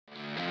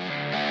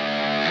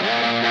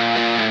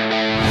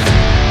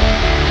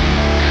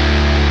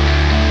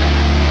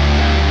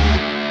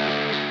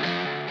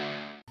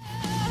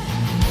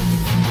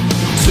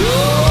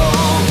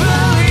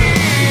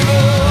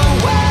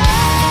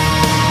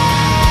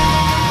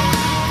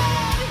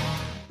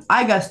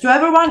Hi guys to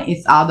everyone,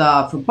 it's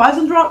Ada from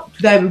Poison Drop.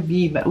 Today we'll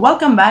be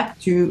welcome back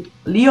to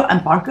Leo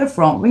and Parker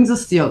from Wings of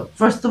Steel.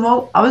 First of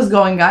all, how is it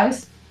going,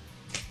 guys?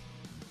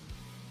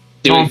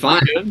 Doing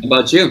fine. How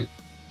about you?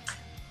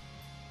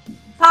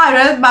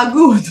 Tired but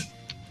good.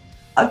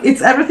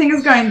 Everything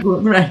is going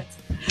good, right?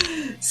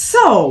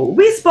 So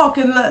we spoke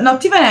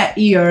not even a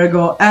year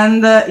ago,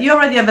 and you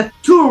already have a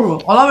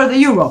tour all over the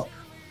Europe.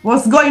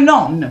 What's going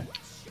on?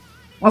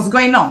 What's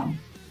going on?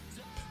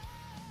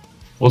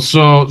 Well,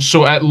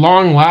 so at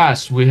long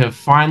last, we have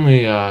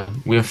finally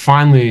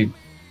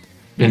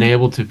been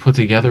able to put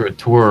together a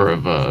tour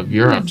of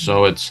Europe.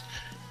 So it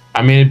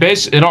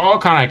all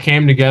kind of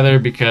came together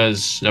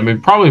because it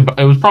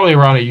was probably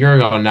around a year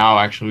ago now.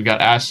 Actually, we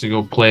got asked to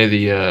go play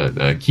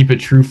the Keep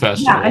It True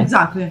festival. Yeah,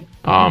 exactly.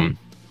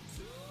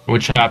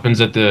 Which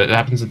happens at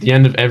the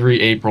end of every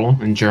April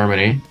in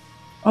Germany.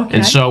 Okay.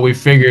 And so we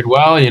figured,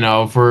 well, you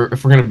know, if we're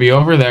gonna be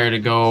over there to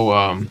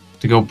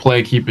go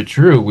play Keep It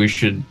True, we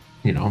should.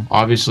 You know,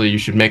 obviously you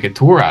should make a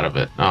tour out of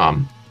it.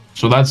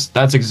 So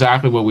that's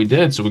exactly what we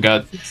did. So we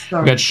got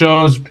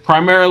shows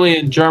primarily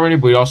in Germany,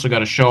 but we also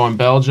got a show in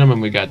Belgium, and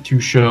we got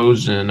 2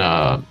 shows in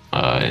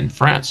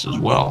France as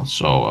well.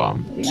 So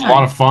it's a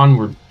lot of fun.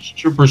 We're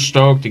super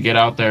stoked to get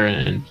out there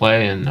and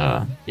play, and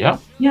yeah.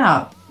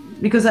 Yeah,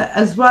 because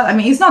as well, I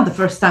mean, it's not the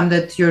first time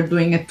that you're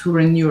doing a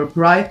tour in Europe,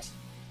 right?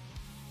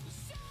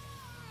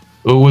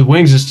 Well, with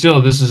Wings of Steel,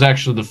 this is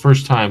actually the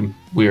first time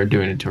we are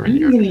doing a tour in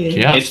Europe.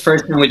 Yeah, it's the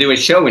first time we do a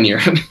show in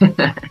Europe.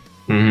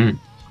 Mm-hmm.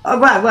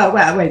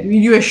 Wait.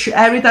 You do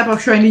every type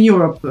of show in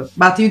Europe,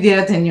 but you did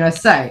it in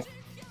USA.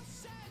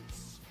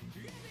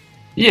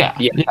 Yeah.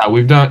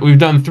 We've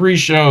done 3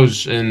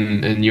 shows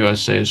in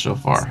USA so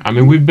far. I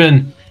mean,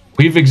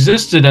 we've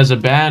existed as a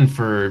band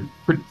for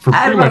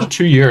pretty much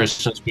 2 years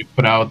since we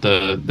put out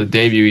the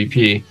debut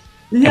EP.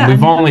 Yeah, and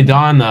we've only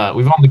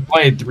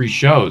played 3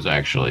 shows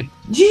actually.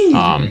 Geez,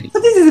 so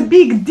this is a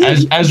big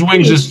deal. As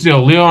Wings of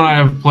Steel, Leo and I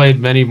have played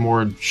many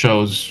more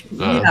shows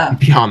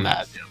beyond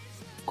that,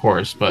 of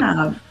course. But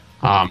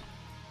how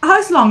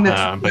long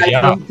that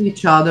you don't see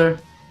each other?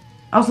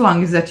 How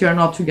long is that you're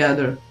not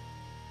together?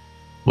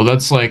 Well,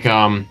 that's like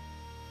I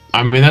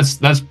mean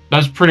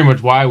that's pretty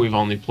much why we've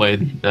only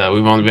been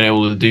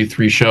able to do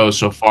 3 shows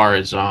so far.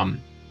 Is well,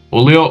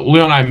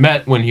 Leo and I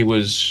met when he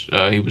was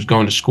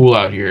going to school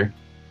out here.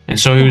 And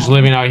so he was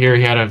living out here.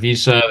 He had a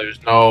visa. There's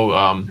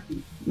no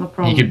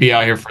problem. He could be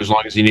out here for as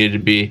long as he needed to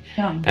be.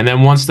 Yeah. And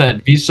then once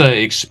that visa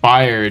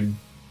expired,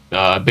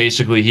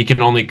 basically he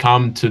can only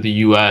come to the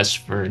U.S.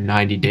 for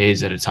 90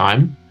 days at a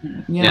time.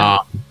 Yeah.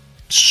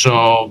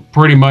 So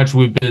pretty much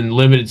we've been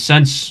limited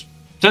since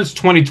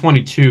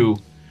 2022.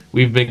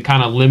 We've been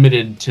kind of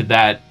limited to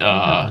that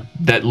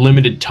that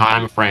limited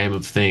time frame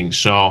of things.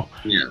 So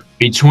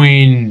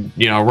between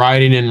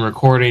writing and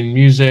recording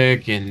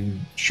music and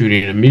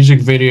shooting a music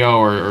video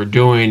or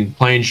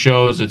playing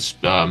shows, it's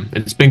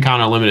been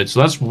kind of limited. So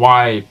that's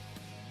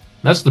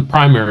the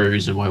primary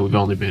reason why we've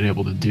only been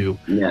able to do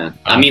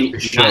I mean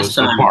shows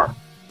so far.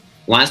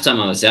 Last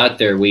time I was out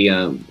there, we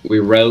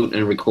wrote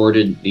and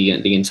recorded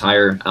the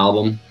entire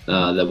album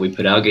that we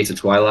put out, Gates of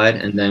Twilight,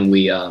 and then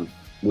we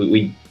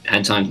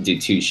had time to do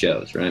 2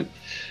 shows, right?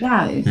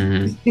 Yeah,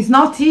 it's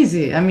not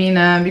easy. I mean,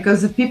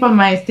 because people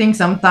might think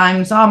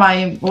sometimes,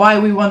 why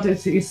we want to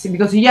see,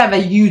 because you have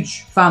a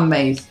huge fan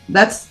base.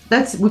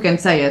 That's we can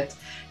say it.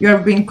 You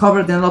have been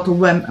covered in a lot of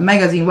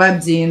magazine,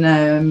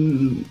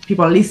 webzine.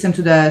 People listen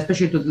to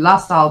especially to the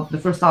last album, the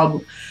first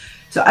album.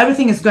 So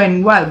everything is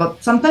going well,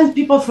 but sometimes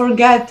people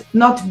forget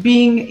not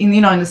being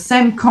in the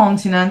same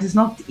continent. It's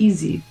not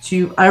easy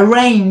to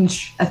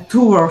arrange a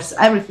tours,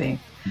 everything.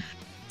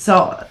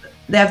 So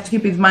they have to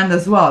keep in mind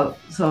as well.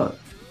 So,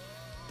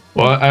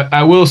 well,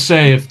 I will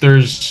say, if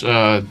there's,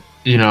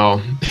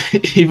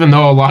 even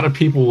though a lot of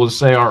people will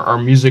say our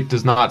music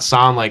does not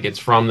sound like it's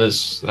from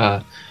this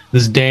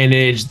day and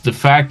age, the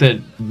fact that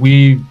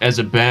we as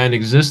a band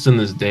exist in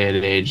this day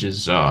and age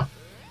is a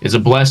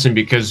blessing,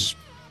 because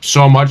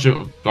so much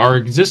of our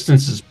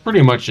existence is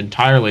pretty much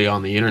entirely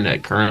on the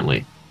internet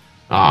currently,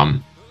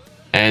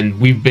 and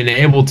we've been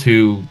able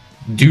to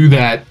do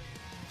that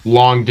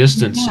long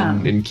distance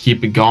and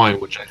keep it going,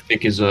 which I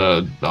think is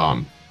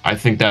I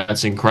think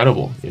that's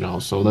incredible,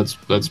 so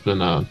that's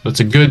been a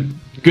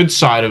good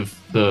side of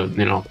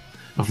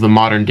the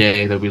modern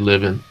day that we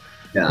live in.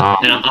 And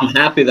I'm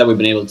happy that we've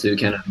been able to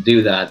kind of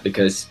do that,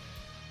 because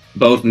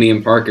both me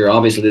and Parker,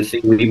 obviously the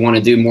thing we want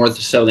to do more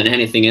so than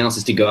anything else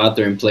is to go out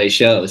there and play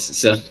shows.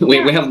 So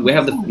we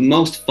have the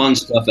most fun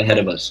stuff ahead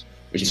of us,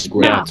 which is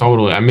great. Yeah,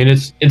 totally. I mean,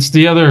 it's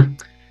the other.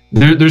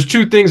 There's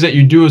 2 things that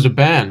you do as a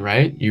band,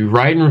 right? You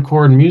write and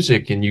record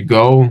music, and you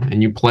go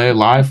and you play it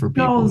live for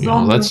people.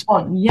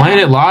 Playing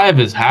it live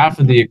is half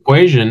of the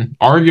equation.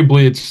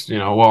 Arguably, it's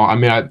well, I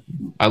mean,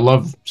 I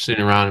love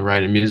sitting around and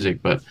writing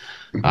music, but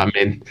I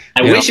mean,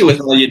 I wish it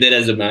was all you did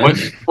as a band.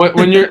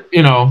 When you're,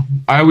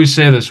 I always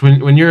say this: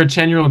 when you're a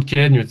 10-year-old kid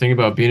and you're thinking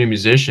about being a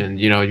musician,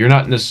 you're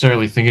not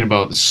necessarily thinking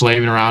about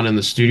slaving around in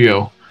the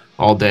studio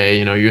all day.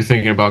 You know, you're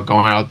thinking about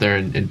going out there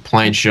and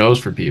playing shows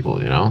for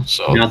people. You know,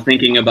 so you're not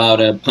thinking about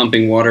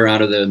pumping water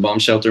out of the bomb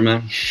shelter,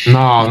 man.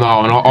 No,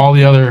 no, and all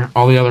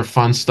the other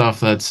fun stuff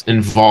that's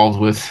involved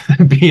with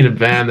being a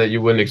band that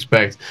you wouldn't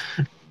expect.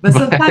 But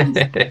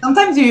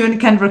sometimes you even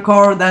can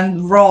record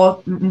and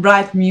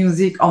write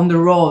music on the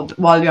road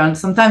while you're on.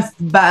 Sometimes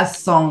the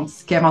best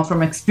songs came out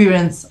from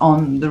experience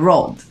on the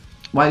road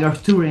while you're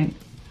touring.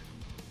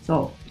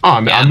 So. Oh,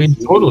 I mean,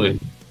 totally.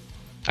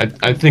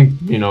 I think,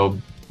 you know,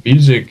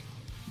 music.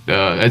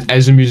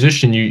 As a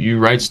musician, you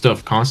write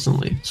stuff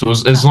constantly. So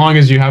as long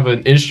as you have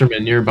an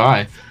instrument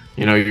nearby,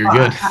 you know, you're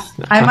good.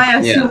 I might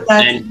assume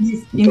that in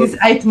these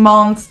 8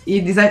 months,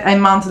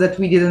 that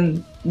we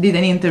did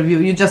an interview,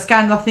 you just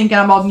kind of thinking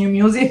about new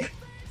music.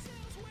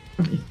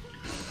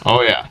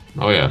 Oh yeah,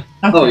 oh yeah.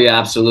 Okay. Oh yeah,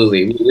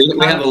 absolutely.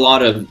 We have a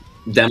lot of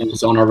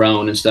demos on our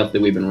own and stuff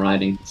that we've been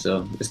writing,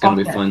 so it's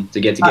gonna be fun to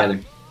get together.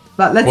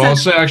 But let's I'll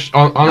say actually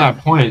on that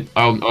point,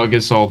 I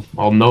guess I'll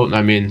note.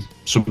 I mean,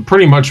 so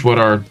pretty much what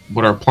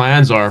our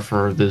plans are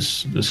for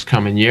this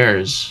coming year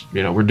is,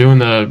 you know, we're doing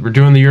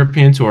the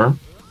European tour.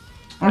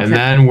 Okay. And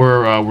then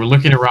we're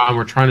looking around.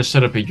 We're trying to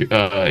set up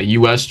a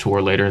U.S.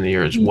 tour later in the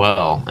year as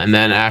well. And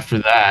then after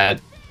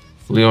that,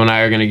 Leo and I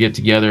are going to get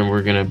together and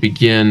we're going to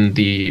begin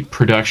the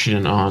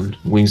production on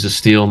Wings of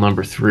Steel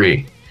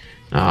 #3.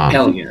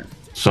 Hell yeah!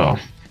 So,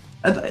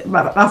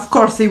 but of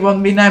course, it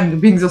won't be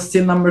named Wings of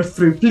Steel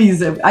 #3.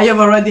 Please, I have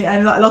already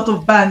a lot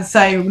of bands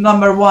say #1,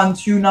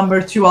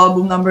 #2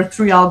 album,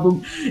 #3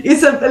 album.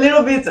 It's a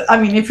little bit.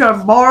 I mean, if you're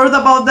bored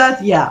about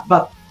that, yeah,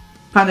 but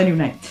find a new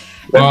name.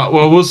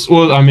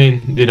 Well, I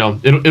mean, you know,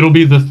 it'll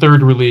be the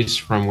 3rd release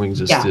from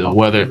Wings of Steel.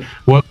 Whether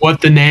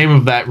what the name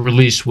of that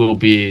release will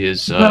be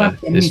is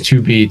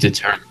to be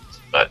determined.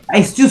 But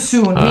it's too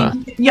soon.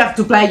 You have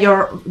to play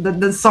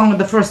the song,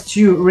 the first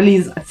 2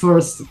 release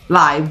first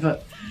live,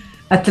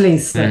 at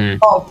least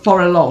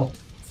for a lot,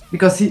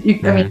 because I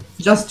mean,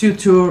 just to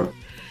tour.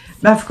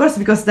 But of course,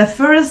 because the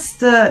first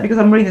because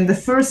I'm reading the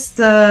first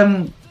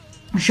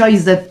show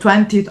is the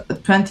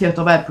 20th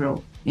of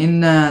April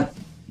in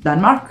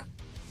Denmark.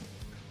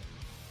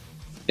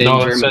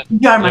 No,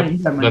 Germany.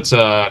 That's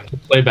a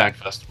Playback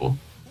festival.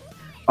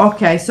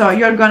 Okay, so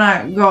you're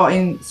gonna go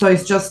in. So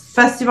it's just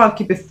festival,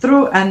 keep it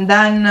through, and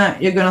then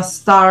you're gonna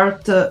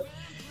start.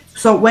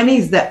 So when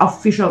is the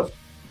official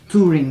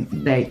touring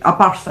date?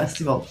 Apart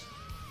festival,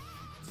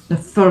 the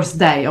first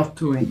day of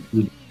touring.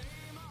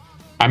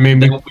 I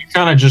mean, we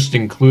kind of just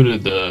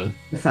included the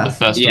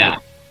festival. Yeah,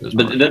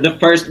 but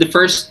the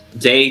first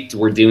date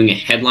we're doing a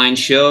headline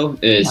show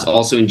is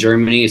also in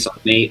Germany. It's on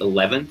May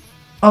 11th.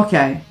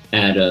 Okay.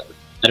 At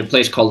a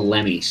place called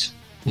LEMMY'S.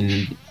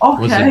 Okay.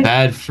 Was it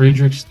Bad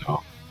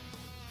Friedrichsthal?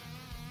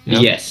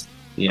 Yep. Yes,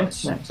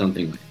 okay.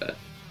 Something like that.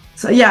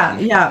 So it's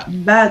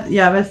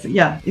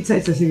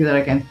a city that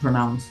I can't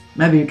pronounce.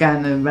 Maybe you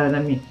can better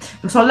than me.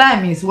 So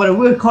LEMMY'S, what a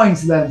weird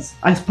coincidence.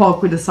 I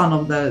spoke with the son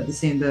of the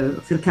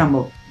Phil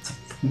Campbell.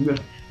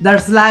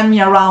 There's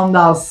Lemmy around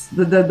us.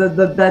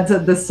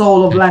 The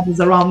soul of Lemmy is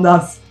around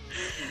us.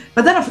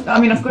 But then, I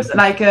mean, of course,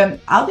 like,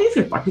 how do you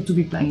feel Parker to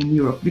be playing in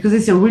Europe? Because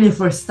it's your really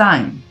first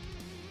time.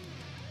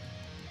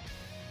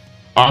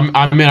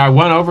 I mean, I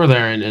went over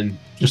there and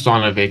just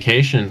on a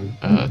vacation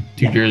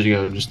 2 years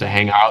ago just to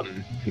hang out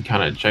and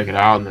kind of check it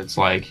out. And it's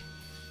like,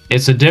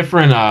 it's a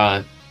different,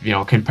 you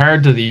know,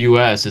 compared to the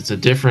U.S., it's a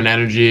different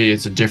energy,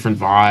 it's a different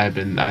vibe.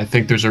 And I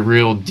think there's a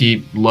real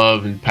deep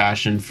love and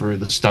passion for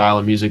the style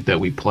of music that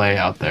we play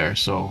out there.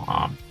 So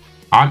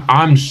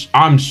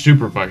I'm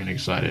super fucking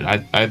excited.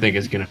 I think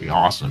it's going to be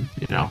awesome,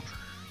 you know.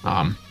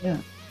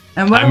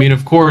 And I mean,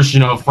 of course,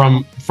 you know,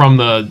 from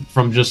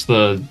just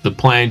the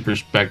playing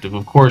perspective,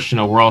 of course, you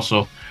know, we're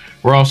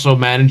also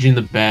managing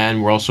the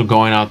band. We're also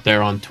going out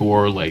there on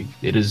tour. Like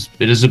it is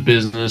a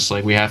business.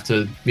 Like we have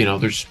to, you know,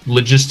 there's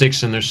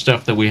logistics and there's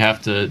stuff that we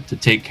have to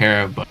take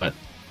care of. But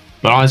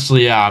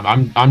honestly, yeah,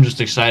 I'm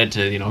just excited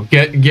to, you know,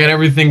 get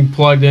everything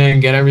plugged in,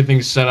 get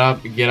everything set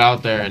up, get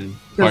out there and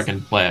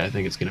fucking play. I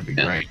think it's gonna be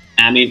great.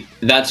 I mean,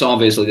 that's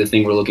obviously the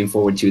thing we're looking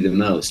forward to the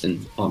most,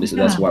 and obviously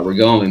that's why we're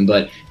going.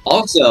 But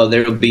also,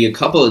 there will be a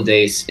couple of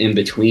days in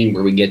between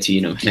where we get to,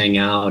 you know, hang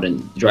out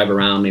and drive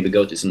around, maybe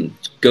go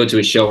to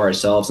a show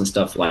ourselves and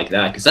stuff like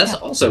that, because that's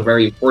also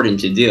very important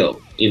to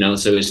do. You know,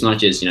 so it's not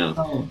just, you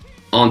know,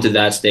 onto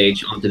that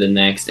stage, onto the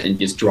next, and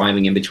just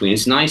driving in between.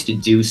 It's nice to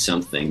do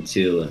something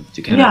to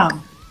kind of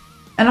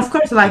and of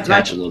course, like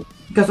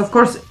because of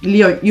course,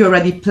 Leo, you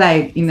already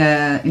played in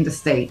the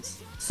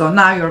States, so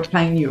now you're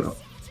playing Europe.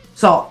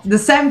 So the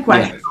same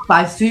question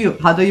applies to you.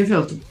 How do you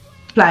feel to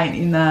playing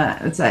in,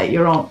 let's say,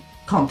 your own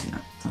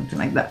continent, something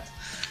like that?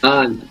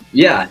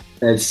 Yeah,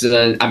 it's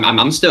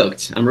I'm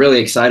stoked. I'm really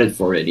excited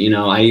for it. You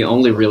know, I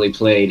only really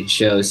played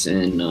shows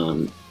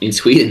in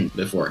Sweden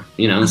before.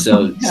 You know,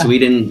 so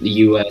Sweden, the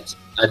U.S.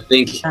 I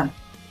think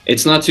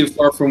it's not too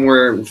far from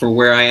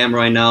where I am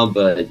right now,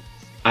 but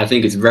I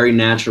think it's very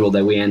natural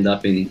that we end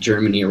up in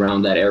Germany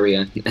around that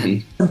area,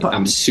 and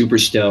I'm super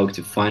stoked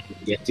to finally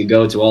get to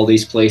go to all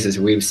these places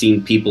where we've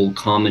seen people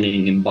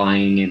commenting and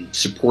buying and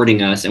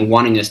supporting us and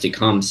wanting us to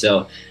come.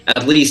 So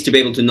at least to be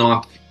able to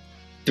knock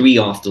 3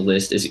 off the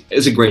list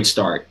is a great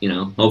start, you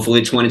know.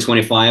 Hopefully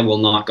 2025 we'll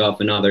knock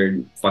up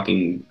another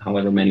fucking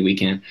however many we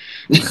can.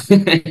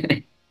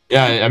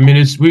 Yeah, I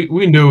mean,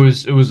 we knew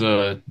it was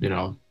a, you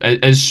know,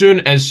 as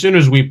soon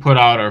as we put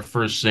out our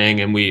first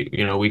thing and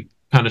we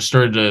kind of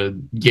started to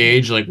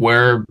gauge like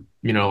where,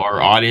 you know,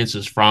 our audience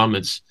is from,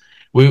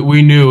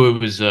 we knew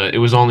it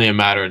was only a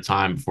matter of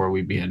time before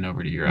we'd be heading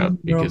over to Europe,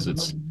 because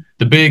it's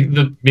the big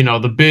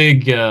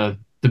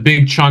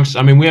chunks.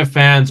 I mean, we have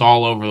fans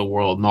all over the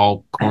world in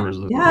all corners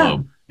of the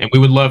globe, and we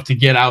would love to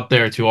get out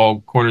there to all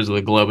corners of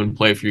the globe and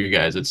play for you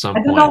guys at some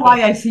point. I don't know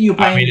why I see you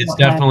playing. I mean, it's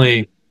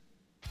definitely.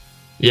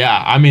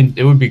 Yeah, I mean,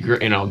 it would be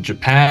great, you know,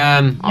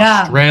 Japan,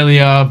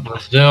 Australia,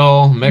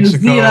 Brazil,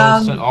 Mexico,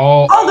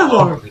 all the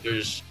world.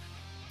 There's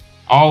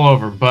all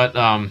over, but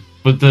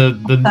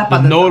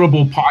the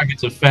notable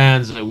pockets of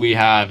fans that we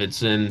have,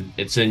 it's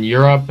in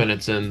Europe and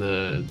it's in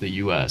the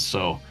US.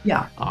 So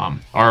yeah,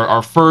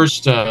 our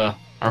first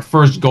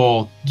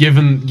goal,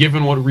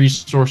 given what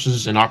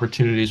resources and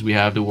opportunities we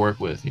have to work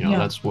with, you know,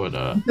 that's what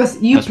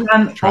because you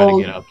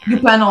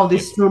plan all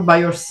this tour by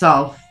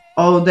yourself.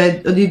 Or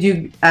did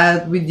you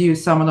add with you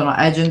some, I don't know,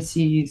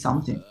 agency,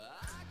 something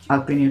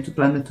helping you to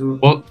plan the tour?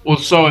 Well,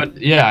 so it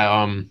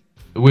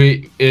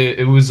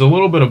was a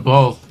little bit of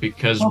both,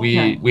 because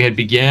we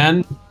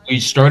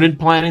started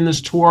planning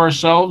this tour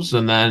ourselves,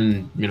 and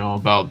then, you know,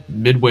 about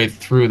midway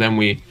through, then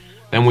we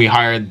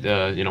hired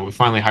you know, we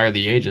finally hired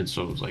the agent.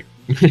 So it was like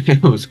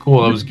it was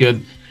cool. It was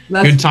good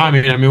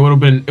timing. I mean,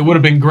 it would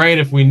have been great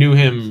if we knew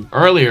him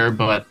earlier,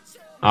 but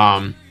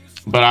I'm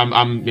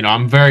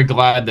very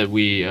glad that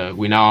we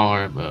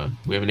now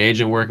we have an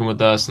agent working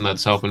with us, and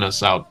that's helping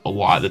us out a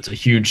lot. That's a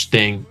huge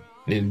thing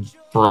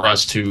for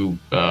us to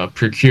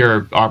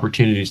procure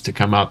opportunities to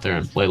come out there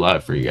and play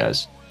live for you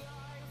guys.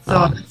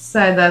 So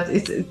say that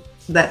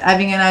that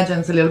having an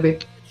agent's a little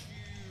bit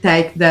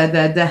take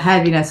the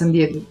heaviness and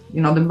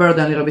the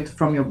burden a little bit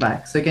from your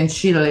back, so you can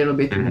chill a little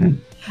bit.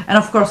 And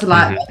of course,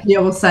 like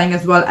Leo was saying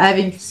as well,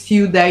 having a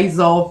few days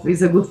off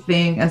is a good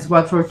thing as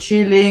well for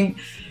chilling.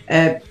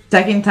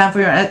 Taking time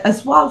for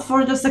as well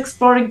for just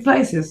exploring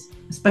places,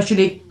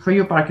 especially for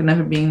you, Parker,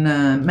 never been,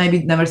 maybe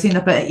never seen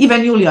that. But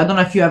even Julia, I don't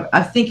know if you have.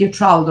 I think you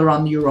traveled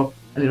around Europe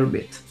a little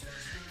bit.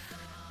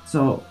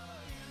 So,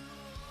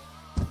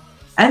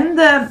 and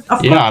of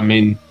course, I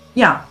mean,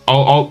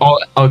 I'll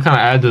kind of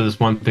add to this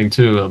one thing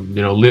too.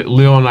 You know,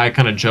 Leo and I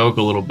kind of joke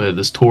a little bit.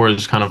 This tour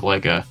is kind of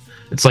like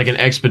it's like an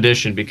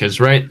expedition, because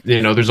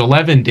you know, there's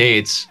 11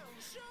 dates,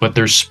 but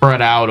they're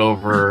spread out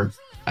over,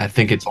 I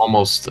think it's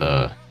almost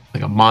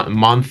like a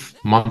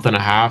month and a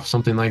half,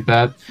 something like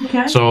that.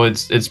 Okay. So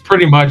it's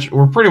pretty much,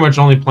 we're pretty much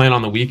only playing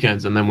on the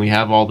weekends, and then we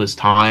have all this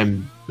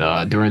time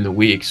during the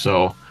week.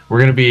 So we're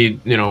gonna be,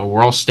 you know,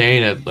 we're all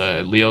staying at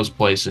Leo's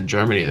place in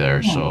Germany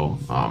there. So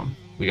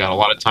we got a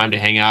lot of time to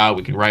hang out.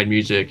 We can write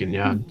music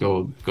and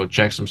go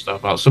check some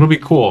stuff out. So it'll be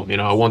cool. You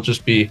know, it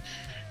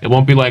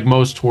won't be like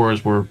most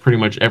tours where pretty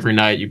much every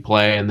night you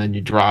play and then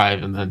you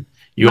drive and then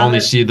you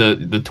only see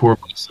the tour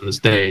bus on the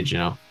stage. You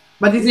know.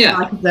 But this is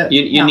like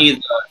you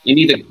need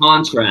the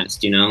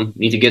contrast, you know. You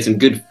need to get some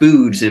good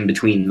foods in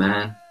between,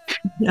 man.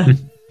 Yeah.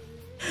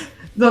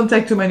 Don't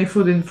take too many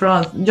food in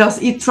France.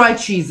 Just try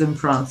cheese in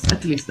France,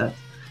 at least that,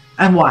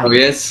 and wine. Oh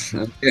yes,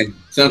 okay.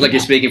 Sounds like you're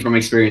speaking from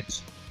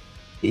experience.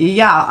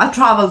 Yeah, I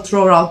traveled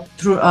all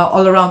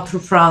around through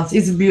France.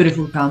 It's a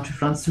beautiful country,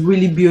 France.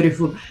 Really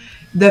beautiful.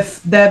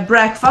 The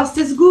breakfast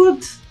is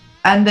good,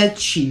 and the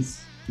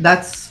cheese,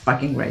 that's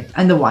fucking great,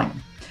 and the wine.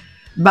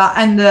 But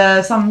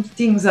some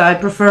things I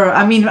prefer.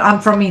 I mean, I'm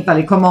from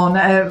Italy. Come on,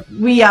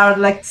 we are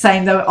like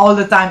saying that all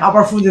the time.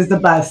 Our food is the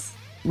best,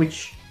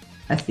 which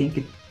I think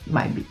it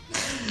might be.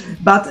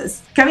 But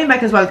coming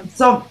back as well.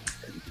 So,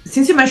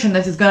 since you mentioned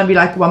that it's gonna be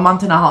like 1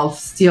 month and a half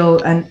still,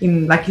 and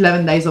in like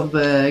 11 days of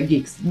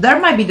gigs, there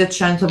might be the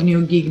chance of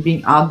new gig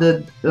being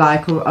added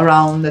like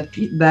around this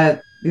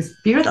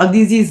period, or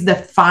this is the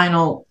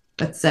final,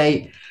 let's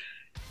say,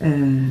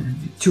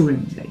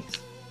 touring days.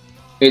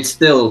 It's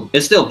still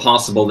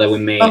possible that we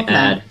may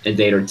add a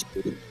date or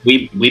two.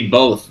 We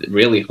both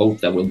really hope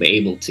that we'll be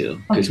able to,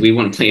 because we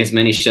want to play as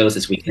many shows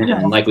as we can.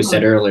 And like we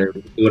said earlier,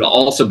 it would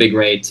also be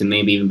great to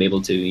maybe even be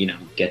able to, you know,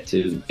 get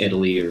to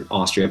Italy or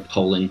Austria,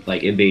 Poland.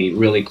 Like, it'd be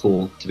really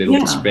cool to be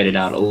able to spread it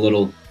out a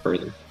little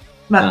further.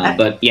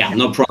 But yeah,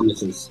 no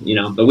promises, you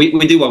know. But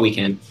we do what we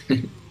can.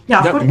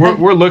 Yeah,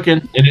 we're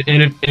looking,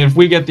 and if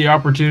we get the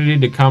opportunity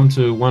to come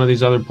to one of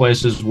these other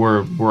places,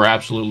 we're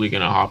absolutely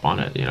gonna hop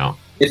on it, you know.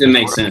 If it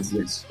makes sense,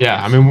 yes.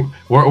 Yeah, I mean,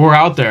 we're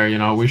out there, you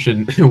know. We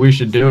should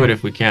do it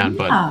if we can,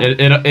 but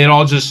it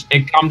all just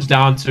comes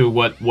down to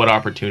what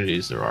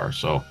opportunities there are.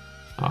 So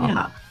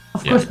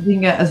of course,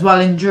 being as well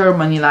in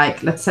Germany,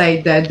 like let's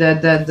say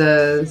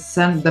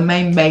the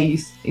main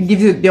base, it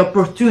gives you the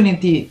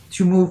opportunity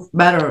to move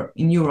better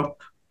in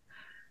Europe,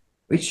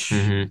 which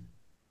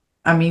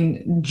I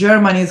mean,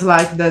 Germany is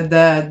like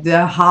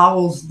the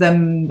house, I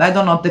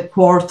don't know,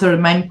 the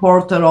main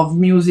quarter of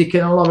music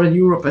in all over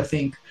Europe, I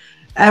think.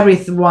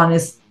 Everyone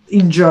is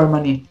in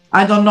Germany.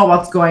 I don't know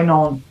what's going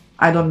on.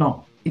 I don't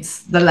know.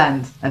 It's the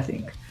land, I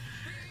think.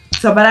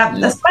 So, but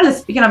as well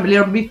as speaking up a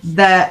little bit,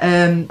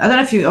 I don't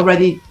know if you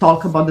already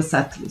talk about the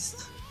set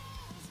list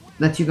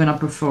that you're gonna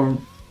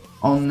perform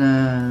on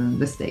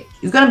the stage.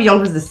 It's gonna be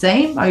always the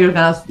same, or you're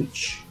gonna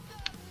switch?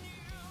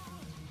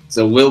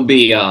 So we'll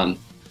be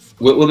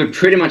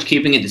pretty much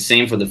keeping it the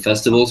same for the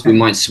festivals. We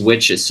might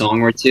switch a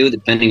song or two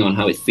depending on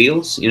how it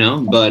feels, you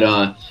know.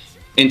 But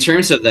in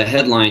terms of the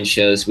headline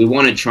shows, we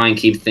want to try and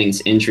keep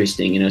things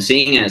interesting, you know,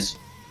 seeing as,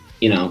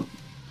 you know,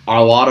 a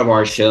lot of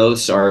our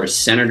shows are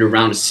centered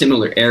around a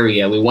similar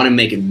area. We want to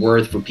make it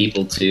worth for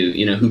people to,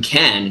 you know, who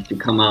can, to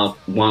come out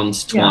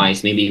once,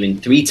 twice, maybe even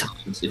 3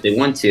 times if they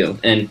want to.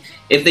 And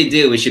if they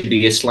do, it should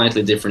be a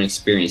slightly different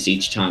experience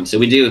each time. So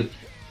we do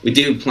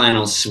plan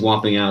on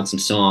swapping out some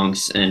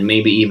songs and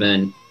maybe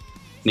even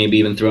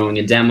throwing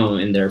a demo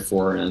in there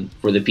for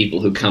the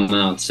people who come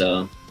out.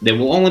 So they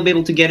will only be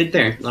able to get it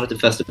there, not at the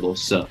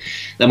festivals. So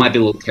that might be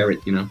a little carrot,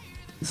 you know.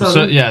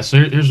 So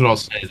here's what I'll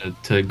say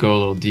to go a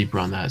little deeper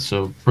on that.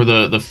 So for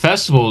the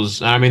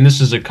festivals, I mean, this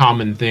is a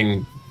common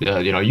thing.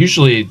 You know,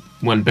 usually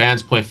when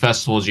bands play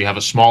festivals, you have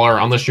a smaller,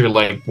 unless you're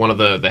like one of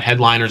the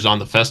headliners on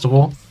the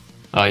festival,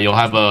 you'll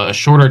have a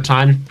shorter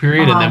time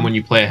period, and then when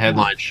you play a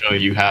headline show,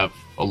 you have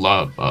a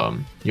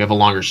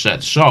longer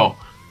set. So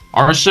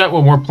our set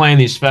when we're playing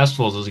these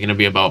festivals is going to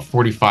be about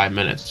 45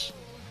 minutes.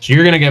 So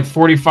you're going to get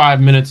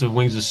 45 minutes of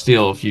Wings of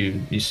Steel if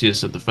you see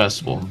us at the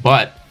festival.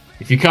 But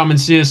if you come and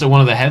see us at one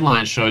of the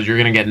headline shows, you're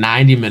going to get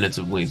 90 minutes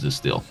of Wings of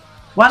Steel.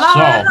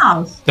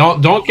 So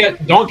don't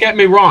get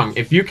me wrong.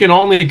 If you can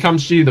only come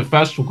see the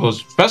festival,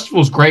 because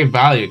festival's great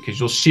value, because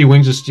you'll see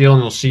Wings of Steel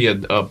and you'll see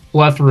a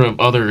plethora of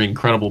other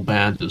incredible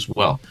bands as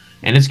well,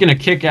 and it's going to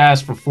kick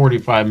ass for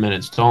 45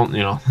 minutes. Don't,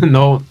 you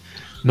know,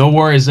 no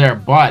worries there.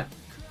 But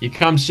you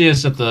come see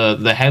us at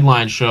the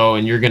headline show,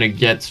 and you're gonna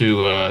get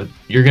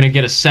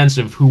a sense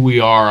of who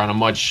we are on a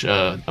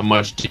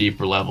much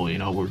deeper level. You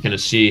know, we're gonna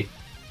see,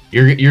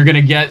 you're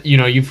gonna get, you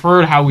know, you've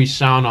heard how we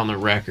sound on the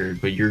record,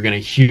 but you're gonna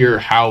hear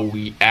how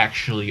we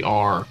actually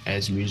are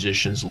as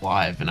musicians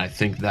live, and I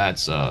think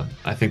that's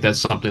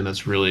something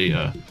that's really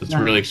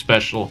really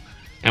special,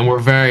 and we're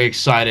very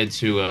excited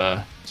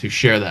to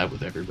share that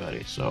with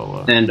everybody.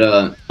 So and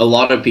a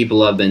lot of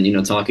people have been, you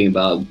know, talking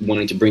about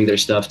wanting to bring their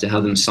stuff to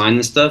have them sign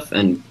the stuff,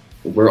 and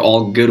we're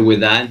all good with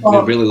that. We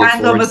really look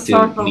forward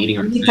to meeting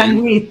our meet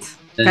and greet,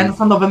 kind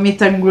of a meet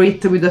and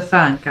greet with the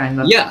fan, kind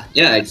of. Yeah,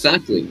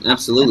 exactly,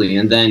 absolutely.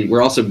 And then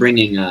we're also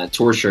bringing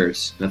tour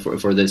shirts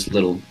for this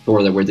little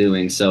tour that we're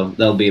doing, so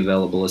they'll be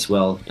available as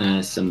well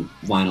as some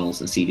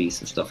vinyls and CDs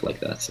and stuff like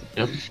that. So.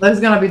 Yep.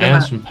 That's gonna be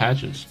and some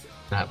patches.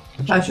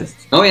 Patches.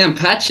 Oh yeah, and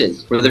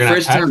patches. For the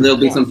first time, there'll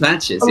be some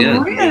patches.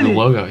 Yeah. Really? The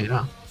logo,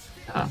 yeah.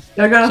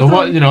 So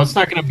what, you know, it's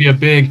not going to be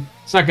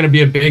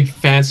a big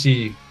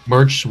fancy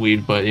merch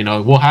suite, but you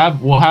know, we'll have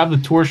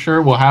the tour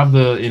shirt, we'll have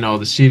the, you know,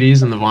 the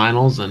CDs and the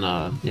vinyls, and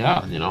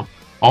yeah, you know,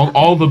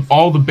 all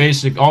the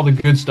basic, all the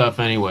good stuff,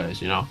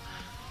 anyways. You know,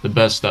 the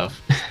best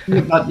stuff.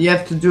 But you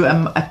have to do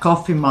a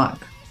coffee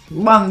mug.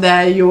 One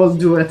day you will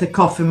do it, a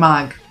coffee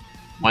mug.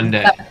 One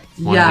day.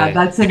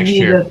 That's a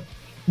needed.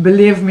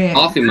 Believe me.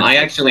 Coffee. I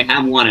actually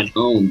have one at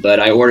home, but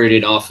I ordered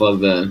it off of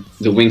the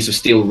Wings of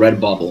Steel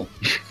Redbubble.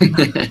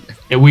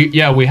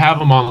 we have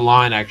them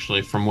online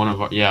actually from one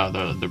of our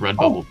the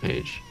Redbubble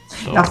page.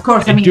 So of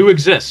course, they do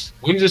exist.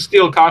 Wings of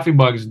Steel coffee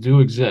mugs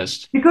do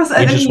exist. Because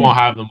we just won't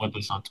have them with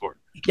us on tour.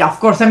 Yeah, of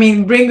course. I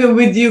mean, bringing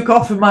with you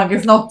coffee mug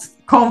is not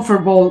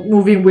comfortable.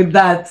 Moving with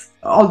that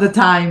all the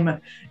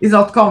time is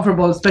not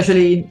comfortable,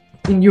 especially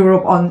in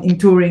Europe in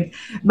touring.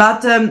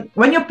 But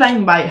when you're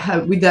playing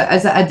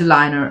as a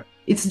headliner,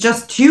 it's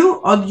just you,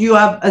 or do you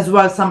have as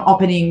well some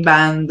opening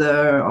band,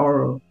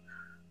 or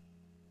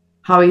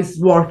how is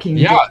working?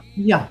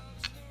 Yeah.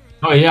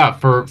 Oh yeah,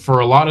 for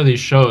a lot of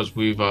these shows,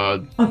 we've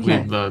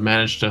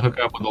managed to hook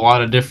up with a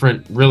lot of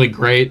different really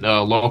great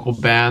local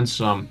bands.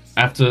 I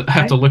have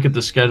to look at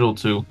the schedule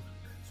too.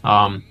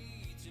 I'm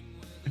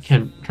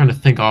trying to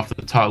think off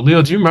the top.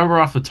 Leo, do you remember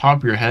off the top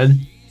of your head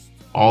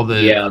all the?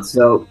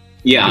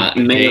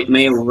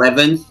 May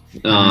 11th.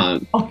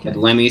 At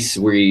LEMMY'S,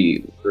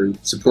 we were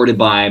supported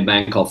by a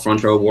band called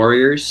Front Row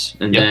Warriors,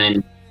 and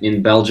then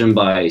in Belgium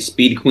by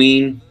Speed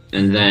Queen,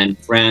 and then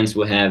France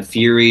will have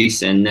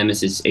FURIES and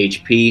Nemesis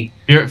HP.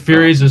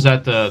 FURIES is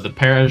at the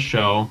Paris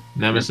show.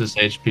 Nemesis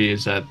HP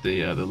is at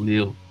the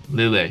Lille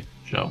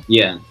show.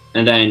 Yeah,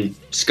 and then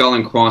Skull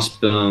and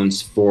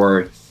Crossbones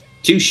for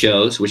 2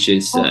 shows, which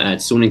is at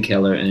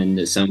Sonnenkeller and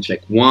the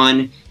Soundcheck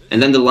 1,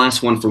 and then the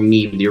last one for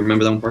me. Do you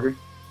remember that one, Parker?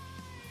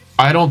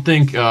 I don't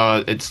think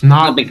it's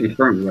not been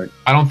confirmed, right?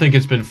 I don't think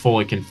it's been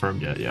fully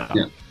confirmed yet.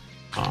 Yeah.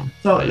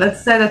 So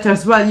let's say that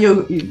as well.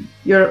 You're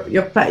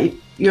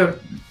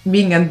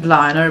being a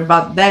headliner,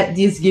 but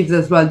this gives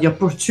as well the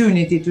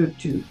opportunity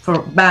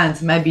for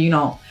bands, maybe, you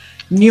know,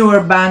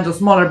 newer bands or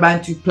smaller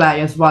bands, to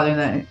play as well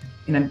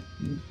in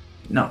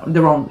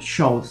their own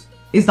shows.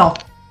 it's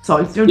not. So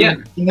if you're Yeah,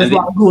 doing as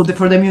well, good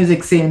for the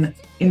music scene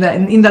in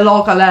the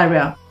local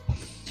area.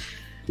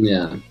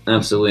 Yeah,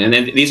 absolutely. And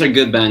then these are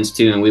good bands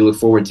too, and we look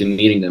forward to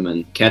meeting them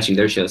and catching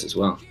their shows as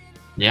well.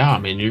 Yeah, I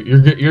mean,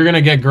 you're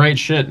gonna get great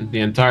shit the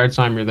entire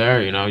time you're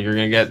there. You know, you're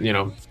gonna get, you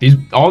know,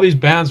 all these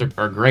bands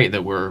are great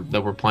that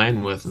we're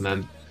playing with, and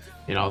then,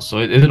 you know, so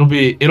it'll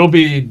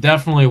be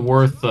definitely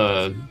worth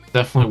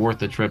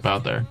the trip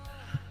out there.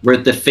 We're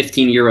at the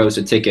 15 euros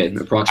a ticket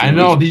approximately.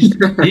 I know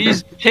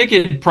these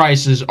ticket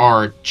prices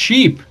are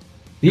cheap.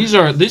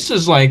 This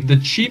is like the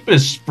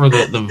cheapest for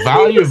the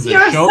value of the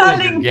show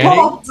that you're getting.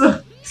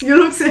 Pot.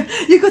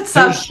 You could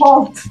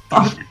sell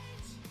pot.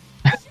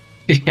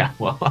 Yeah,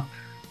 well,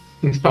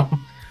 no.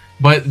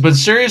 But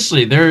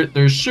seriously,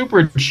 they're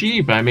super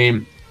cheap. I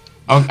mean,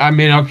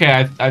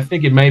 okay, I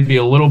think it may be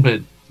a little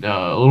bit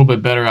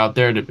better out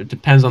there. It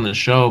depends on the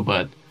show,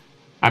 but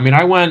I mean,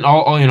 I went.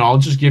 I'll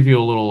just give you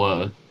a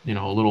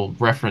little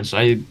reference.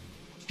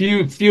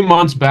 Few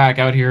months back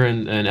out here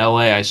in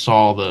LA, I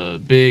saw the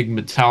big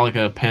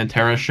Metallica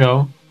Pantera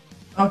show.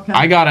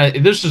 Okay.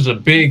 This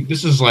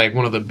is like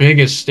one of the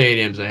biggest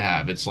stadiums they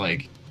have. It's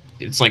like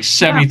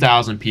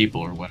 70,000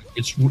 people or what.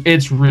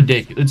 It's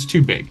ridiculous. It's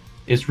too big.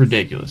 It's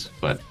ridiculous.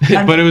 But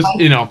but it was,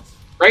 you know,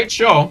 great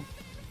show.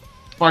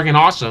 Fucking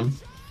awesome.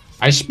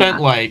 I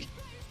spent like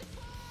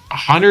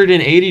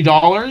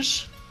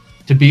 $180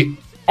 to be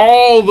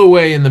all the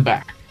way in the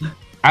back.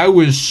 I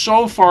was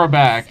so far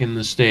back in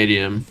the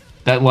stadium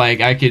that like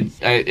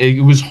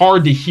it was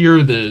hard to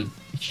hear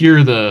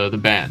the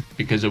band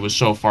because it was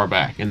so far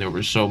back and there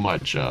was so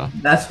much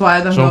that's why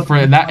I don't so know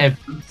for that, if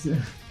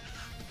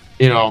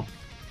you know,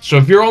 so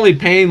if you're only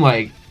paying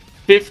like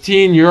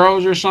 15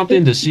 euros or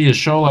something to see a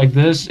show like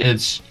this,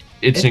 it's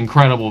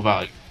incredible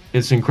value.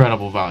 It's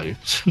incredible value.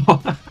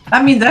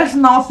 I mean, there's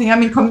nothing. I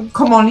mean,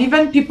 come on,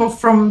 even people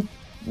from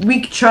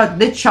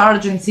they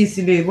charge in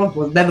Sicily. What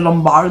was Dave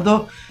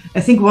Lombardo? I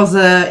think it was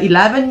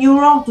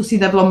 €11 to see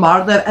Dave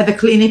Lombardo at a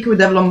clinic with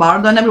Dave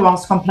Lombardo, and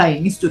everyone's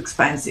complaining it's too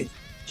expensive.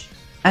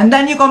 And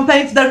then you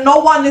complain if no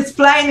one is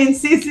playing in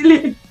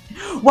Sicily.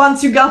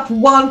 Once you got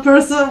one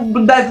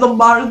person, Dave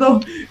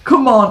Lombardo,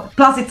 come on.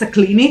 Plus, it's a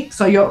clinic,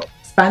 so you're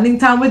spending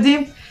time with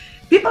him.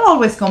 People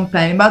always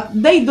complain, but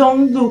they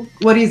don't look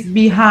what is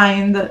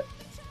behind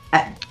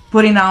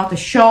putting out the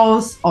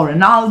shows or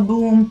an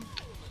album.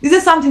 This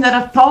is something that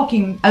I'm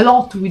talking a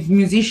lot with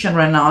musicians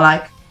right now.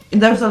 Like,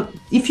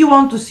 if you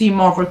want to see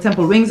more, for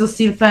example, Wings of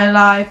Steel playing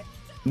live,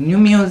 new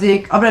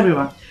music of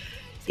everyone.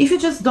 If you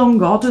just don't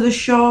go to the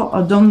show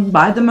or don't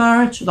buy the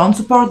merch, don't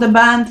support the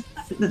band,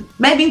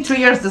 maybe in 3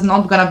 years there's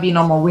not gonna be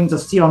no more Wings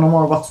of Steel or no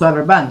more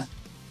whatsoever band.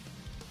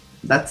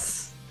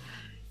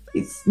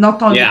 It's not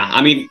only. Yeah,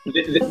 I mean,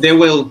 there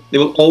will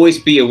always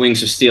be a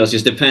Wings of Steel,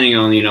 just depending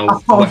on, you know,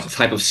 what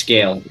type of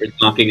scale we're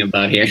talking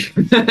about here.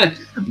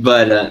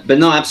 but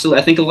no,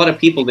 absolutely. I think a lot of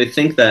people, they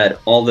think that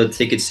all the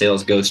ticket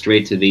sales go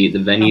straight to the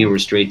venue or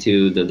straight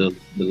to the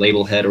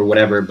label head or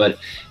whatever. But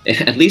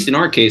at least in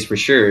our case, for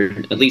sure,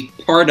 at least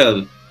part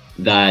of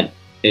that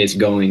is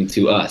going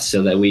to us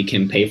so that we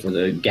can pay for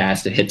the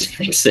gas to hit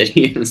the next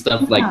city and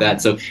stuff like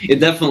that. So it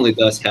definitely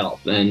does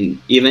help. And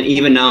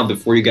even now,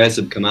 before you guys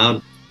have come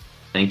out,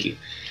 thank you.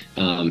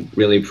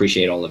 Really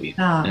appreciate all of you.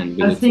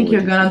 And I think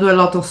you're gonna do a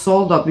lot of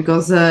sold out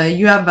because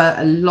you have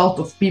a lot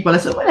of people.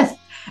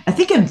 I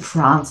think in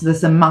France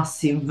there's a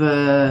massive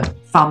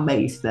fan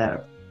base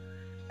there.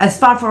 As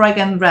far as I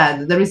can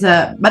read, there is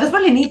but as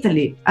well in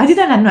Italy. I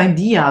didn't have no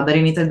idea that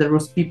in Italy there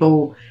was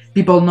people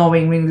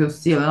knowing Wings of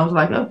Steel, and I was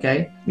like,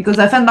 okay, because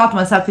I found out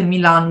myself in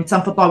Milan with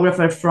some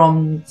photographer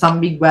from some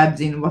big webs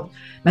in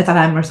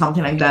Metalheads or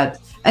something like that,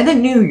 and they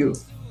knew you.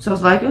 So I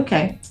was like,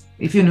 okay,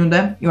 if you knew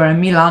them, you are in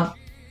Milan.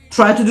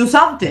 Try to do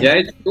something. Yeah,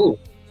 it's cool.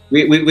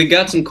 We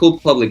got some cool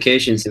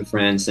publications in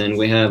France, and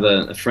we have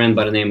a friend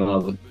by the name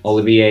of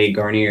Olivier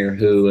Garnier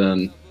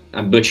who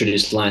I butchered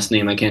his last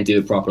name. I can't do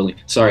it properly.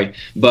 Sorry,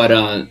 but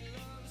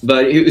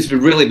he's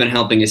really been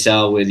helping us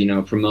out with, you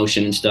know,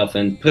 promotion and stuff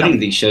and putting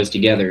these shows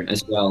together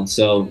as well.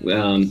 So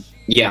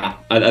yeah,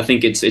 I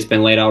think it's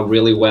been laid out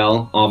really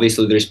well.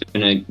 Obviously, there's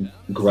been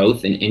a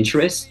growth in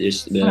interest.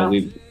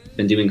 We've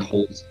been doing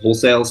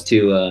wholesales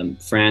to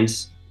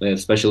France,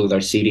 especially with our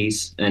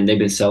CDs, and they've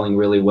been selling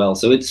really well.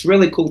 So it's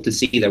really cool to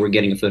see that we're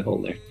getting a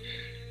foothold there.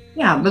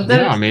 Yeah, but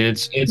I mean,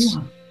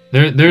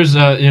 there's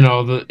you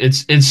know,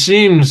 it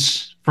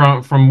seems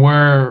from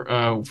where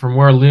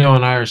Leo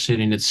and I are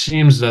sitting, it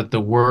seems that the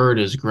word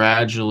is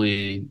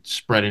gradually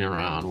spreading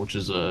around, which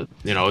is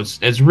you know,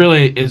 it's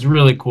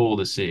really cool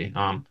to see.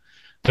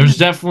 There's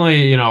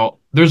definitely, you know,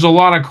 there's a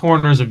lot of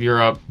corners of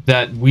Europe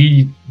that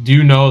we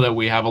do know that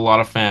we have a lot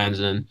of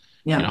fans in.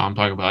 Yeah. You know, I'm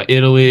talking about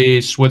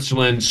Italy,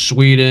 Switzerland,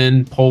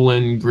 Sweden,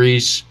 Poland,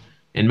 Greece,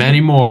 and many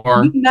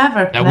more. We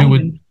never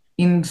played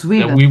in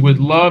Sweden. That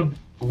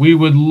we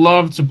would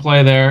love to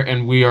play there,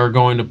 and we are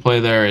going to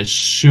play there as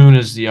soon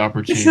as the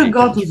opportunity. You should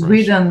go to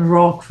Sweden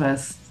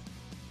Rockfest.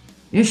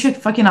 You should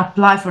fucking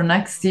apply for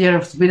next year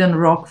of Sweden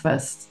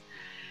Rockfest.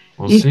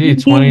 We'll see,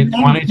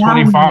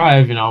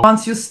 2025, you know.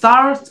 Once you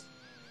start,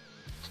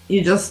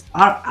 you just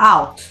are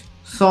out.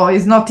 So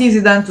it's not easy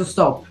then to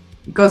stop,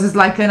 because it's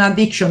like an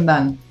addiction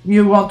then.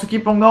 You want to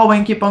keep on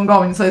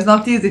going, so it's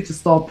not easy to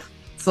stop.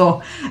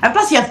 So, and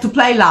plus you have to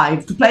play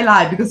live,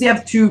 because you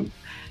have two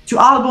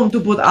albums to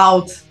put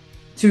out.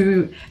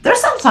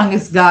 There's some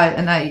songs, guy,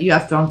 and you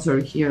have to answer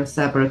here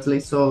separately,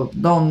 so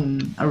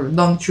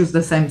don't choose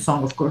the same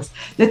song, of course.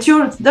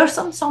 There's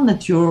some song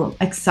that you're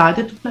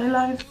excited to play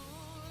live?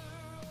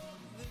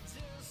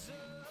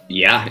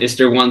 Yeah, is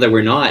there one that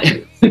we're not? I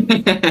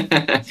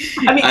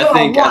mean,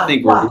 I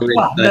think we're really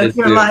excited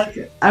you're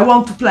like, I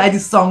want to play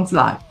these songs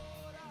live.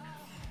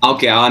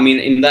 Okay, I mean,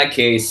 in that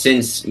case,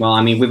 since, well,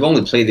 I mean, we've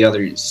only played the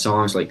other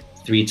songs like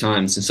 3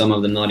 times, and some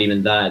of them not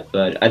even that,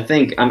 but I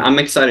think I'm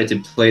excited to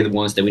play the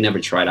ones that we never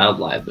tried out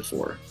live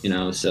before, you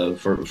know. So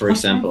for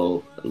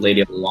example,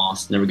 Lady of the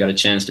Lost, never got a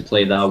chance to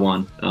play that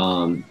one.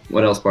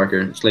 What else,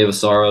 Parker? Slave of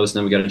Sorrows,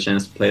 never got a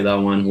chance to play that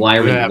one.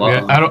 Lyra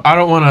Love. I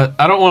don't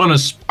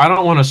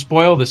want to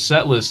spoil the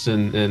set list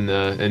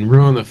and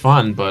ruin the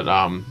fun, but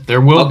there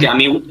will be. I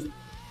mean,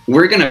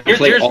 we're gonna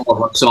play all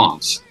of our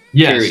songs.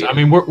 Yes, period. I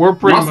mean we're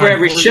pretty not for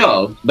every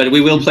show, but we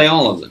will play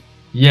all of them.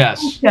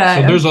 Yes.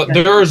 Okay, so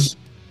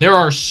there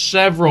are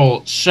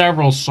several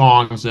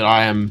songs that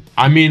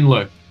I mean,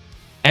 look,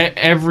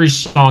 every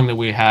song that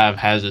we have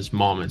has its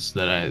moments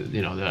that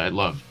I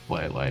love to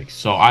play. Like,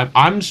 so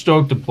I'm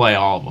stoked to play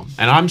all of them,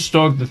 and I'm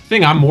stoked. The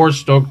thing I'm more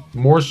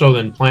so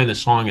than playing the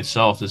song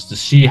itself is to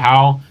see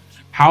how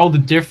the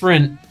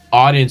different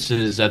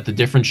audiences at the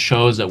different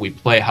shows that we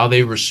play, how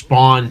they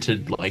respond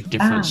to like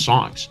different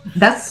songs.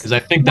 Because I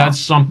think that's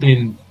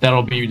something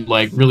that'll be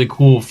like really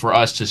cool for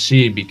us to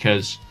see,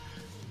 because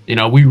you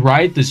know, we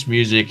write this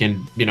music,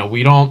 and you know,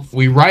 we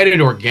write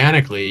it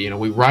organically. You know,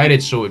 we write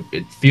it so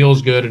it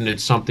feels good, and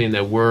it's something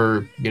that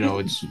we're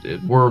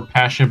we're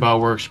passionate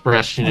about, we're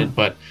expressing it.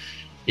 But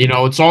you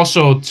know, it's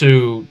also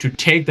to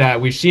take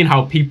that. We've seen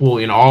how people,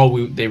 you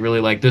know, they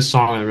really like this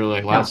song and they really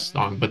like last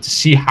song, but to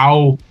see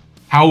how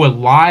a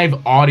live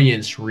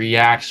audience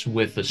reacts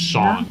with a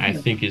song, I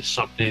think is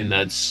something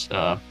that's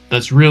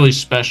really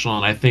special.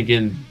 And I think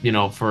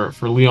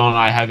for Leo and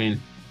I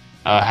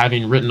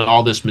having written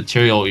all this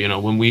material, you know,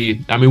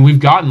 we've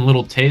gotten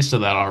little taste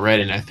of that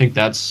already, and I think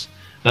that's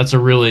a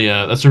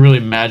really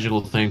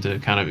magical thing to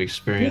kind of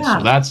experience.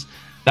 So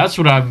that's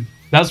what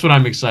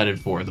I'm excited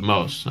for the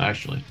most,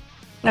 actually.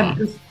 Yeah,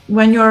 because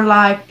when you're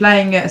like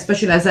playing,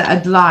 especially as a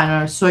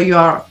headliner, so you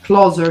are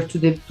closer to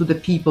the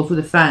people, to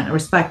the fan,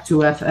 respect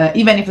to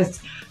even if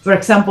it's, for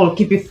example,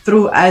 keep it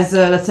through as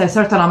let's say a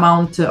certain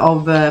amount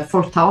of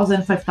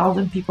 4,000,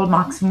 5,000 people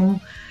maximum,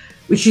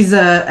 which is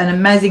an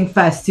amazing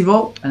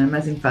festival,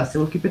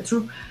 keep it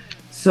true.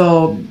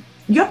 So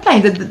you're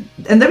playing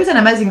and there is an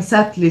amazing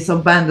set list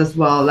of band as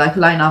well, like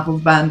lineup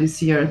of band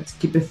this year to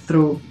keep it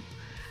through.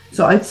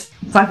 So it's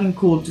fucking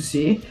cool to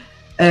see.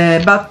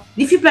 But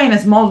if you play in a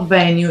small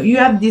venue, you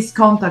have this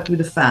contact with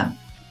the fan.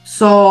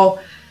 So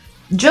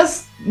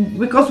just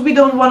because we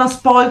don't want to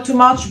spoil too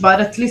much,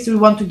 but at least we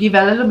want to give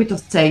a little bit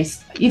of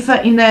taste. If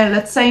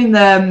let's say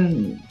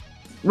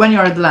when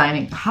you're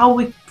headlining,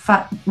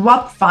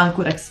 what fan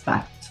could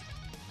expect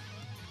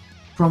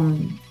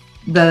from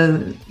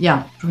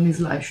this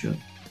live show?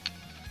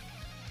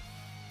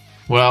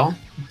 Well,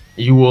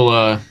 you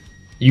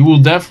will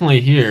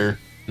definitely hear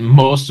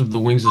most of the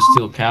Wings of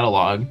Steel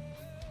catalog,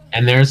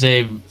 and there's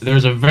a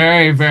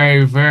very,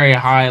 very, very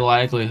high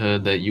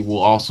likelihood that you will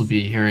also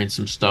be hearing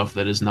some stuff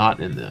that is not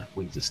in the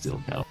Wings of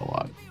Steel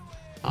catalog.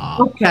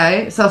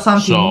 Okay, so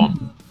something. So,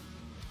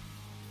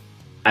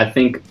 I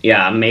think,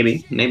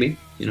 maybe.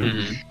 You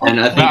know, and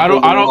I think I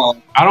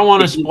don't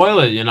want to spoil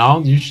it. You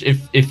know,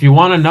 if you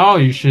want to know,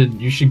 you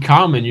should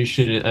come, and you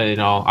should I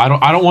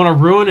don't want to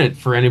ruin it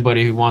for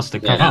anybody who wants to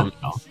come. Yeah, you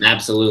know?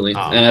 Absolutely.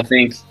 And I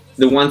think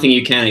the one thing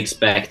you can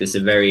expect is a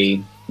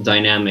very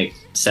dynamic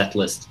set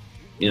list.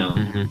 You know,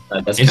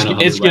 that's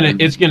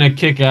it's gonna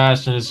kick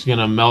ass, and it's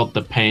gonna melt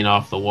the paint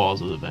off the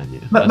walls of the venue.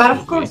 But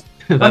of course.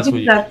 One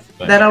thing that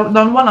I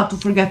don't want to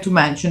forget to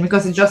mention,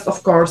 because it's just,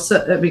 of course,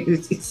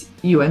 it's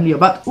you and Leo,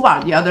 but who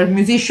are the other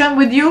musicians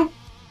with you?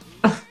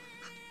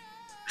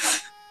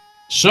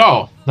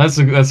 So that's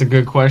a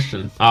good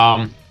question.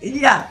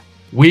 Yeah,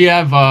 we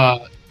have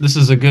this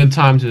is a good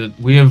time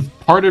we have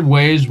parted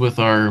ways with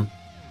our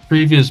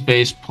previous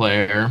bass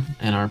player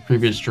and our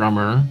previous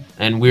drummer,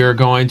 and we are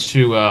going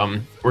to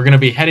we're going to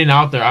be heading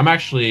out there. I'm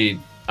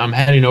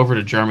heading over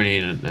to Germany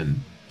in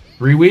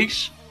 3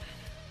 weeks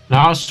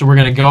now, so we're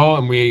going to go,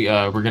 and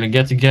we're going to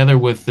get together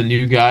with the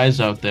new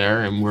guys out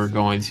there, and we're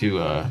going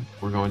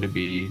to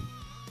be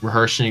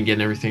rehearsing and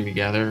getting everything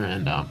together.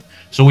 And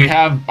so we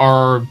have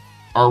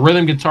our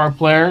rhythm guitar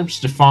player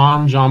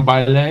Stefan Jean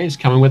Bailey is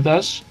coming with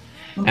us,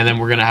 and then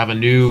we're gonna have a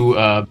new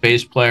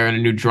bass player and a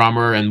new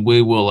drummer, and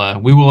we will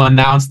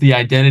announce the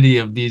identity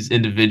of these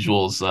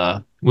individuals.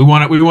 We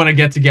want to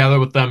get together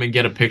with them and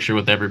get a picture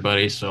with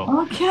everybody.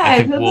 So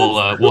I think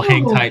we'll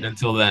hang tight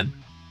until then.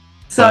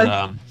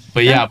 So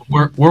but yeah,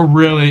 we're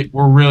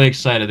really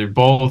excited. They're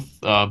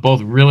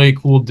both really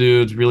cool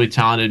dudes, really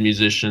talented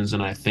musicians,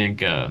 and I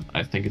think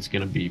it's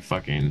gonna be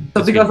fucking.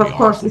 So because of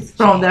course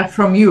they're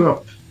from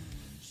Europe.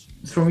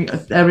 from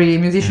every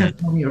musician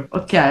from Europe.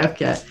 Okay,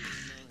 okay.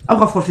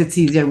 Of course, it's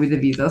easier with the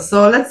Beatles.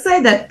 So let's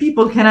say that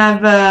people can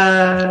have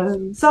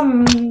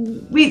some.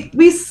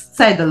 We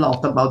said a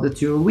lot about the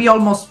tour. We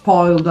almost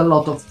spoiled a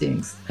lot of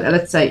things.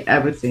 Let's say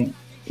everything,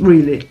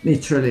 really,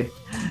 literally.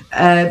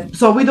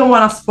 So we don't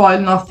want to spoil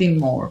nothing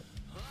more.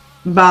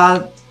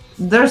 But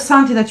there's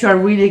something that you're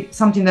really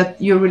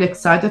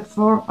excited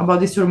for about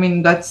this tour. I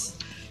mean, that's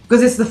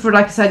because it's the first,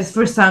 like I said, it's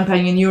first time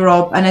playing in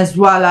Europe, and as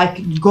well,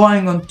 like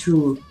going on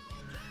tour.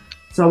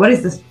 So what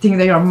is the thing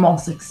that you're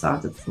most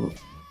excited for?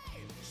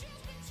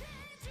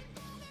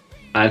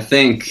 I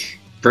think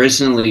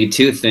personally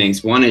two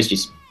things. One is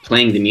just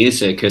playing the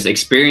music, because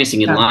experiencing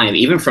it live,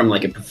 even from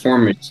like a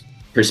performance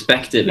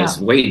perspective, is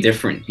way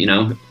different, you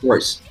know, of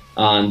course.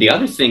 The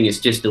other thing is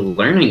just the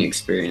learning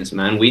experience,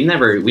 man. We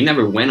never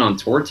went on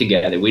tour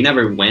together. We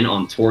never went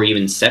on tour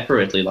even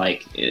separately,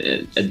 like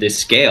at this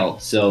scale.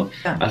 So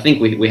I think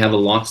we have a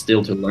lot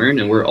still to learn,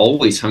 and we're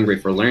always hungry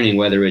for learning,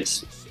 whether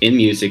it's in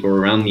music or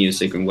around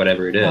music or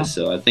whatever it is.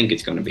 So I think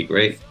it's going to be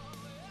great.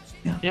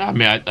 Yeah, I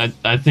mean,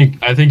 I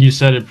think you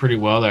said it pretty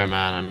well there,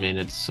 man. I mean,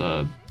 it's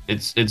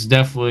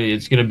definitely,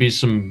 it's going to be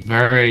some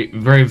very,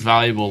 very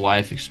valuable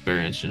life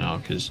experience, you know,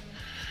 because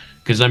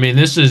I mean,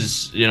 this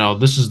is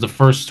the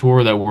first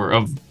tour that we're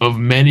of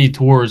many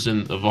tours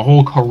and of a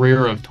whole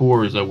career of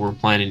tours that we're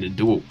planning to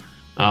do.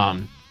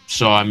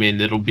 So I mean,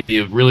 it'll be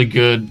a really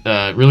good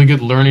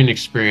learning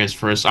experience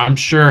for us. I'm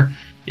sure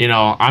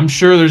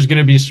there's going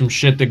to be some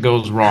shit that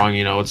goes wrong.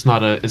 You know, it's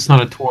not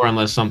a tour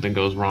unless something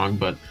goes wrong,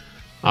 but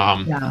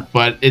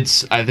but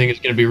I think it's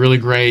going to be really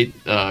great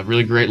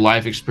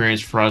life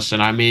experience for us.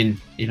 And I mean,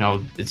 you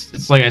know,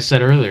 it's like I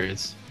said earlier,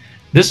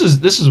 this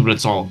is what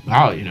it's all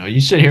about. You know, you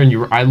sit here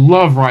and I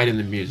love writing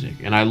the music,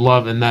 and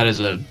that is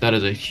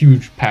a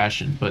huge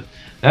passion, but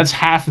that's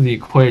half of the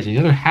equation.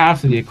 The other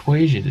half of the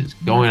equation is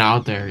going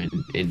out there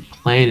and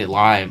playing it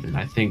live. And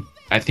I think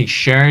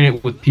sharing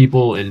it with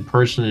people in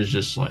person is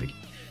just like,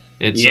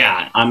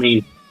 I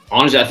mean,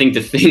 honestly, I think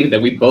the thing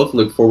that we both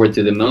look forward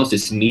to the most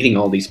is meeting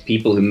all these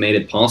people who made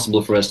it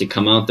possible for us to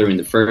come out there in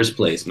the first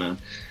place, man.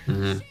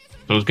 So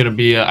it's gonna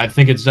be. I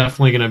think it's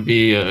definitely gonna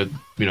be.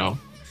 You know,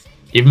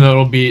 even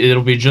though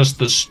it'll be just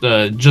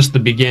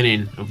the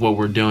beginning of what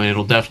we're doing.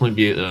 It'll definitely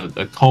be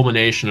a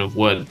culmination of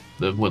what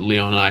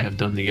Leo and I have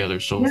done together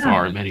so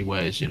far in many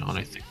ways. You know, and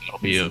I think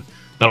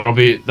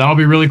that'll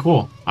be really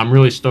cool. I'm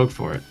really stoked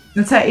for it.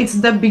 Let's say it's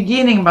the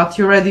beginning, but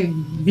you already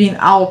been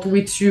out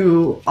with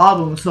your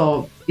album,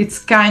 so it's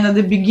kind of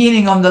the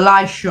beginning of the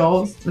live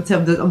shows. Let's say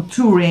of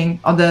touring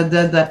or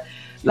the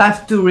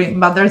live touring,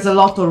 but there's a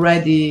lot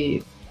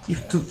already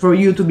for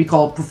you to be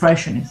called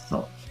professional.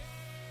 So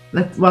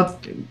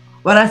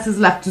what else is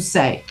left to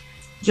say?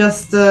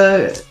 Just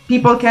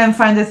people can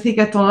find a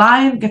ticket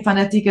online, can find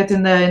a ticket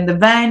in the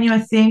venue, I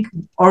think,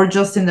 or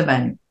just in the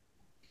venue.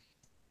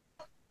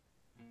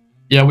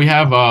 Yeah, we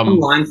have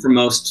online for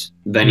most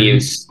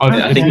venues.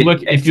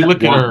 If you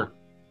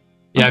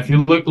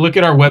look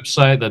at our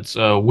website, that's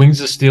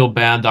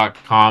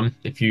wingsofsteelband.com.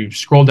 If you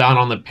scroll down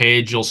on the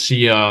page, you'll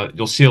see a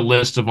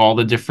list of all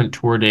the different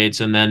tour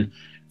dates, and then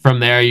from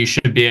there you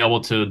should be able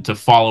to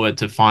follow it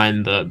to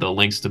find the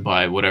links to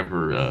buy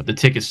whatever the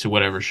tickets to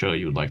whatever show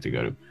you would like to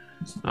go to.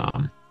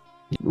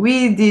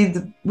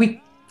 We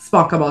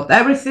spoke about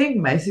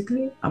everything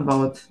basically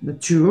about the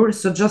tour.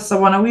 So just I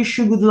want to wish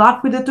you good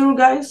luck with the tour,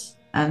 guys,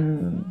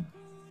 and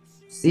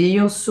see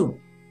you soon.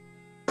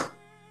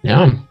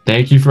 Yeah,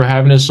 thank you for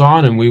having us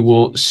on, and we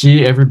will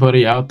see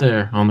everybody out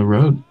there on the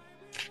road.